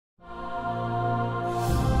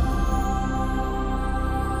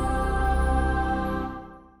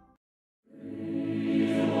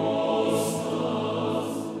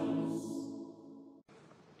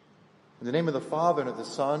the name of the Father, and of the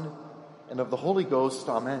Son, and of the Holy Ghost.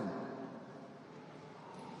 Amen.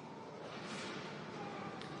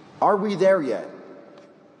 Are we there yet?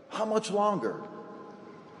 How much longer?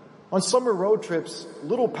 On summer road trips,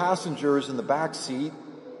 little passengers in the back seat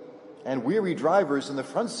and weary drivers in the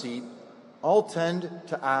front seat all tend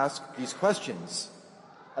to ask these questions,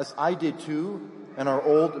 as I did too in our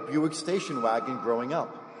old Buick station wagon growing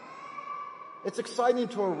up. It's exciting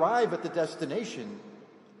to arrive at the destination,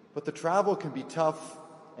 but the travel can be tough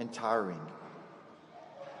and tiring.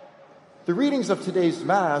 The readings of today's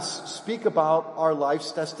Mass speak about our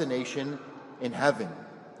life's destination in heaven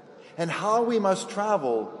and how we must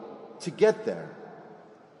travel to get there.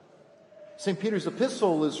 St. Peter's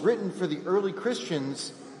epistle is written for the early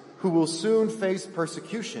Christians who will soon face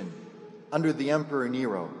persecution under the Emperor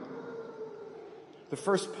Nero. The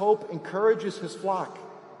first pope encourages his flock.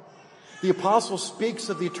 The apostle speaks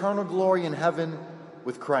of the eternal glory in heaven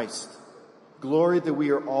with Christ, glory that we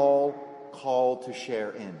are all called to share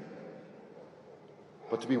in.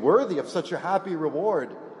 But to be worthy of such a happy reward,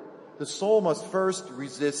 the soul must first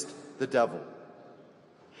resist the devil.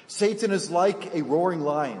 Satan is like a roaring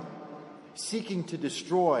lion, seeking to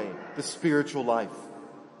destroy the spiritual life.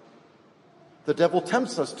 The devil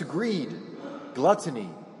tempts us to greed, gluttony,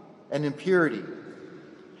 and impurity.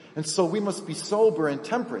 And so we must be sober and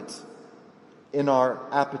temperate in our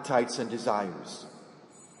appetites and desires.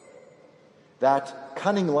 That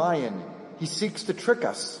cunning lion, he seeks to trick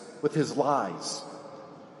us with his lies,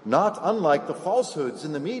 not unlike the falsehoods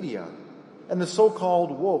in the media and the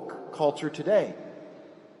so-called woke culture today.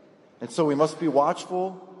 And so we must be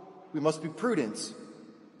watchful, we must be prudent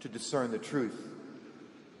to discern the truth.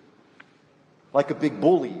 Like a big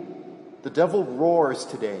bully, the devil roars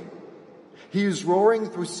today. He is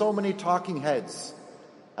roaring through so many talking heads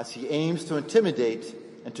as he aims to intimidate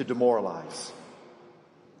and to demoralize.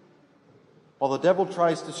 While the devil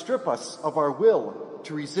tries to strip us of our will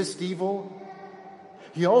to resist evil,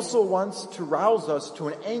 he also wants to rouse us to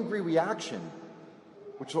an angry reaction,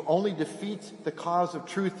 which will only defeat the cause of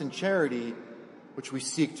truth and charity which we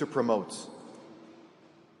seek to promote.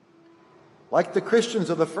 Like the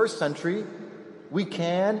Christians of the first century, we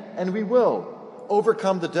can and we will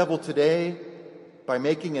overcome the devil today by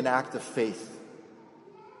making an act of faith.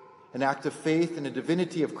 An act of faith in the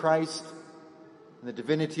divinity of Christ and the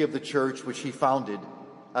divinity of the church which he founded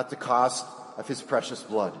at the cost of his precious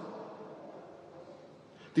blood.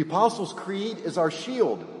 The Apostles' Creed is our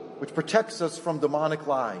shield which protects us from demonic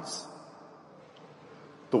lies.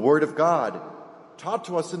 The Word of God, taught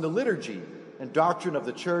to us in the liturgy and doctrine of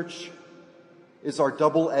the church, is our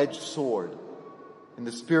double-edged sword in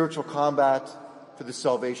the spiritual combat for the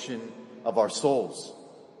salvation of our souls.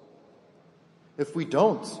 If we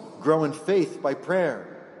don't grow in faith by prayer,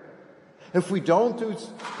 if we don't do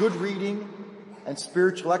good reading and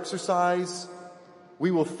spiritual exercise, we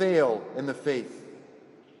will fail in the faith.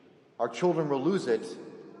 Our children will lose it,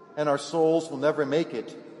 and our souls will never make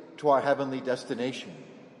it to our heavenly destination.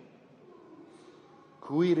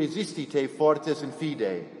 Cui resistite fortes in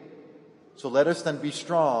fide. So let us then be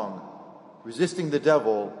strong, resisting the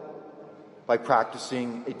devil by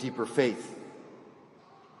practicing a deeper faith.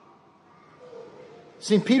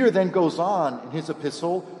 St. Peter then goes on in his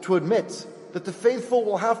epistle to admit that the faithful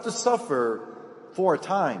will have to suffer for a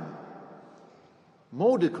time.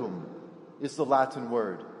 Modicum is the Latin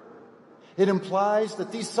word. It implies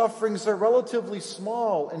that these sufferings are relatively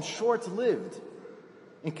small and short-lived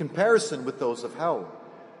in comparison with those of hell.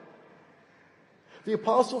 The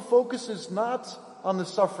apostle focuses not on the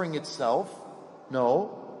suffering itself,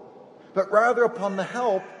 no, but rather upon the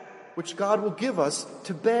help which God will give us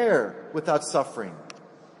to bear without suffering.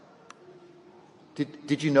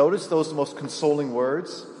 Did you notice those most consoling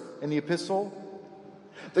words in the epistle?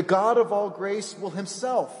 The God of all grace will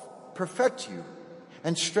himself perfect you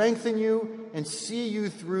and strengthen you and see you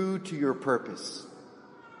through to your purpose.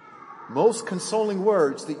 Most consoling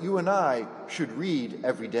words that you and I should read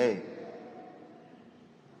every day.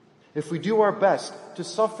 If we do our best to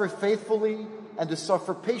suffer faithfully and to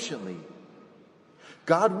suffer patiently,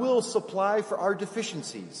 God will supply for our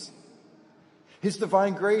deficiencies. His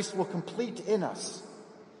divine grace will complete in us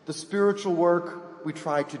the spiritual work we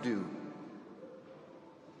try to do.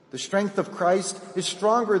 The strength of Christ is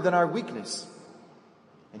stronger than our weakness,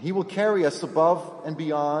 and he will carry us above and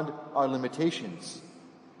beyond our limitations.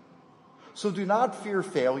 So do not fear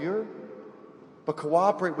failure, but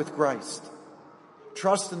cooperate with Christ.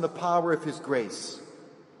 Trust in the power of his grace.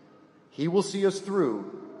 He will see us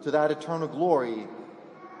through to that eternal glory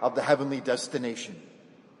of the heavenly destination.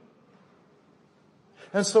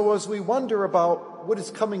 And so as we wonder about what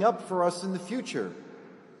is coming up for us in the future,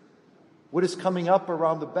 what is coming up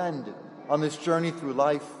around the bend on this journey through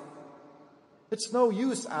life. It's no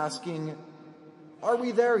use asking, are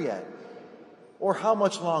we there yet? Or how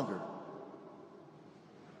much longer?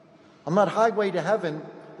 On that highway to heaven,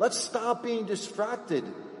 let's stop being distracted.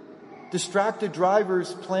 Distracted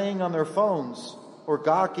drivers playing on their phones or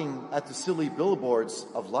gawking at the silly billboards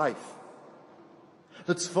of life.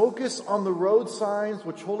 Let's focus on the road signs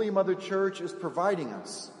which Holy Mother Church is providing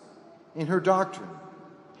us in her doctrine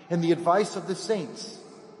and the advice of the saints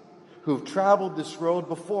who have traveled this road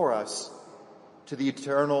before us to the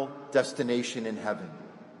eternal destination in heaven.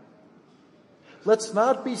 Let's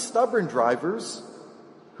not be stubborn drivers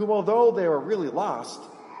who, although they are really lost,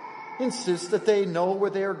 insist that they know where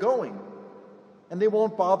they are going, and they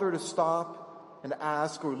won't bother to stop and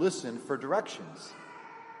ask or listen for directions.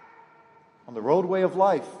 On the roadway of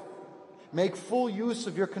life, make full use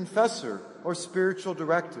of your confessor or spiritual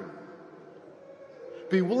director.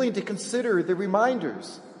 Be willing to consider the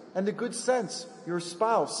reminders and the good sense your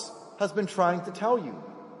spouse has been trying to tell you.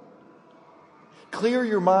 Clear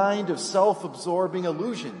your mind of self-absorbing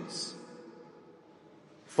illusions.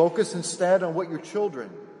 Focus instead on what your children,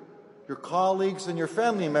 your colleagues, and your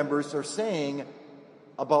family members are saying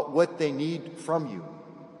about what they need from you.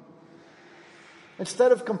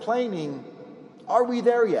 Instead of complaining, are we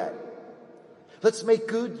there yet? Let's make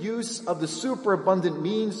good use of the superabundant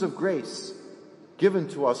means of grace given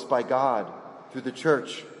to us by God through the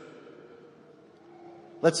Church.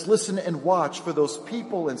 Let's listen and watch for those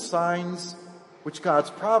people and signs which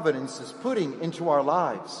God's providence is putting into our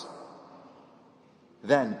lives.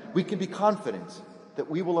 Then we can be confident that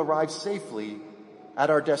we will arrive safely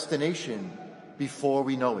at our destination before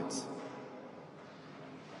we know it.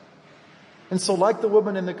 And so, like the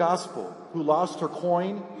woman in the gospel who lost her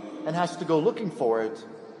coin and has to go looking for it,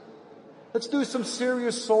 let's do some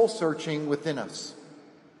serious soul searching within us.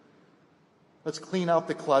 Let's clean out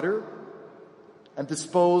the clutter and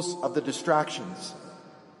dispose of the distractions.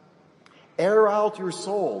 Air out your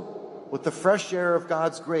soul with the fresh air of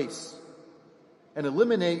God's grace and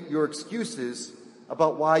eliminate your excuses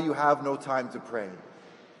about why you have no time to pray.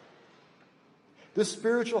 This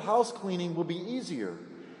spiritual house cleaning will be easier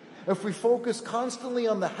if we focus constantly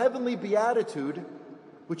on the heavenly beatitude,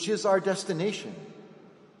 which is our destination.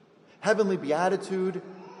 Heavenly beatitude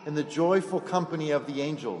in the joyful company of the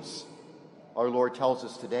angels, our Lord tells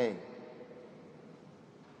us today.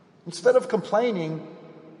 Instead of complaining,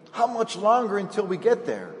 how much longer until we get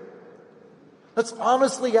there? Let's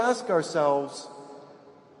honestly ask ourselves,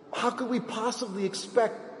 how could we possibly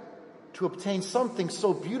expect to obtain something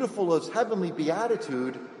so beautiful as heavenly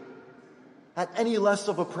beatitude at any less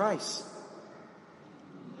of a price?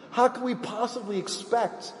 How can we possibly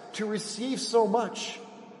expect to receive so much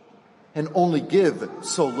and only give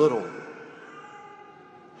so little?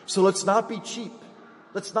 So let's not be cheap.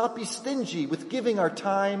 Let's not be stingy with giving our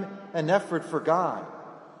time and effort for God,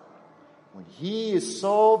 when He is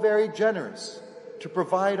so very generous to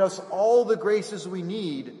provide us all the graces we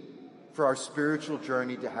need for our spiritual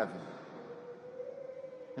journey to heaven.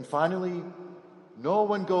 And finally, no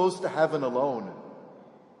one goes to heaven alone.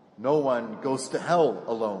 No one goes to hell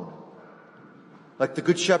alone. Like the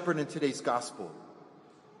Good Shepherd in today's gospel,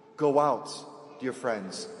 go out, dear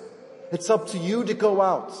friends. It's up to you to go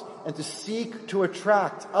out and to seek to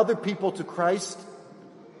attract other people to Christ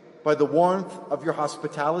by the warmth of your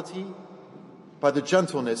hospitality, by the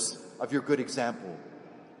gentleness of your good example.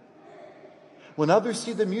 When others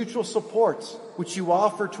see the mutual support which you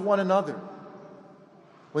offer to one another,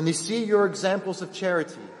 when they see your examples of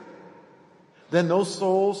charity, then those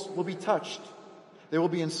souls will be touched. They will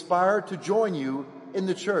be inspired to join you in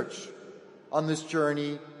the church on this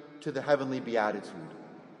journey to the heavenly beatitude.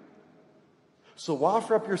 So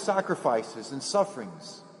offer up your sacrifices and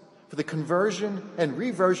sufferings for the conversion and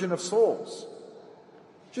reversion of souls,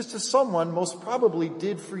 just as someone most probably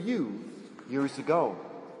did for you years ago.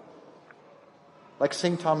 Like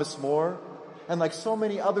St. Thomas More, and like so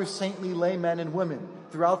many other saintly laymen and women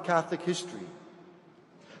throughout Catholic history,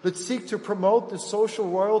 that seek to promote the social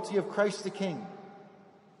royalty of Christ the King,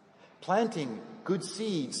 planting good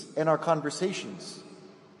seeds in our conversations,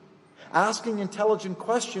 asking intelligent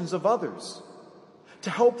questions of others, to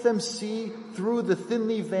help them see through the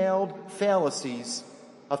thinly veiled fallacies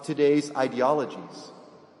of today's ideologies.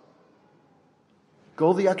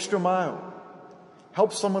 Go the extra mile.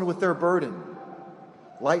 Help someone with their burden.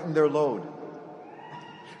 Lighten their load.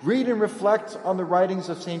 Read and reflect on the writings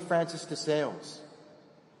of St. Francis de Sales.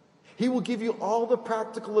 He will give you all the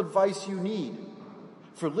practical advice you need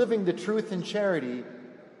for living the truth and charity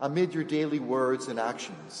amid your daily words and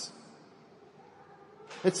actions.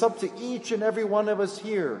 It's up to each and every one of us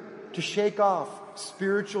here to shake off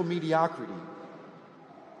spiritual mediocrity.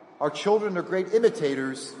 Our children are great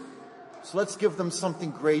imitators, so let's give them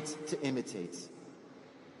something great to imitate.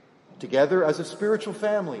 Together as a spiritual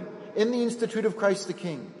family in the Institute of Christ the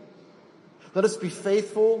King, let us be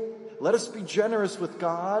faithful, let us be generous with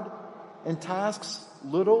God in tasks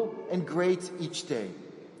little and great each day,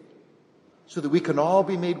 so that we can all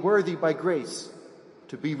be made worthy by grace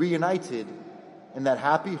to be reunited in that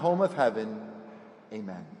happy home of heaven.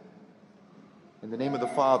 Amen. In the name of the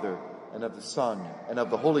Father, and of the Son, and of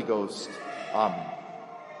the Holy Ghost. Amen.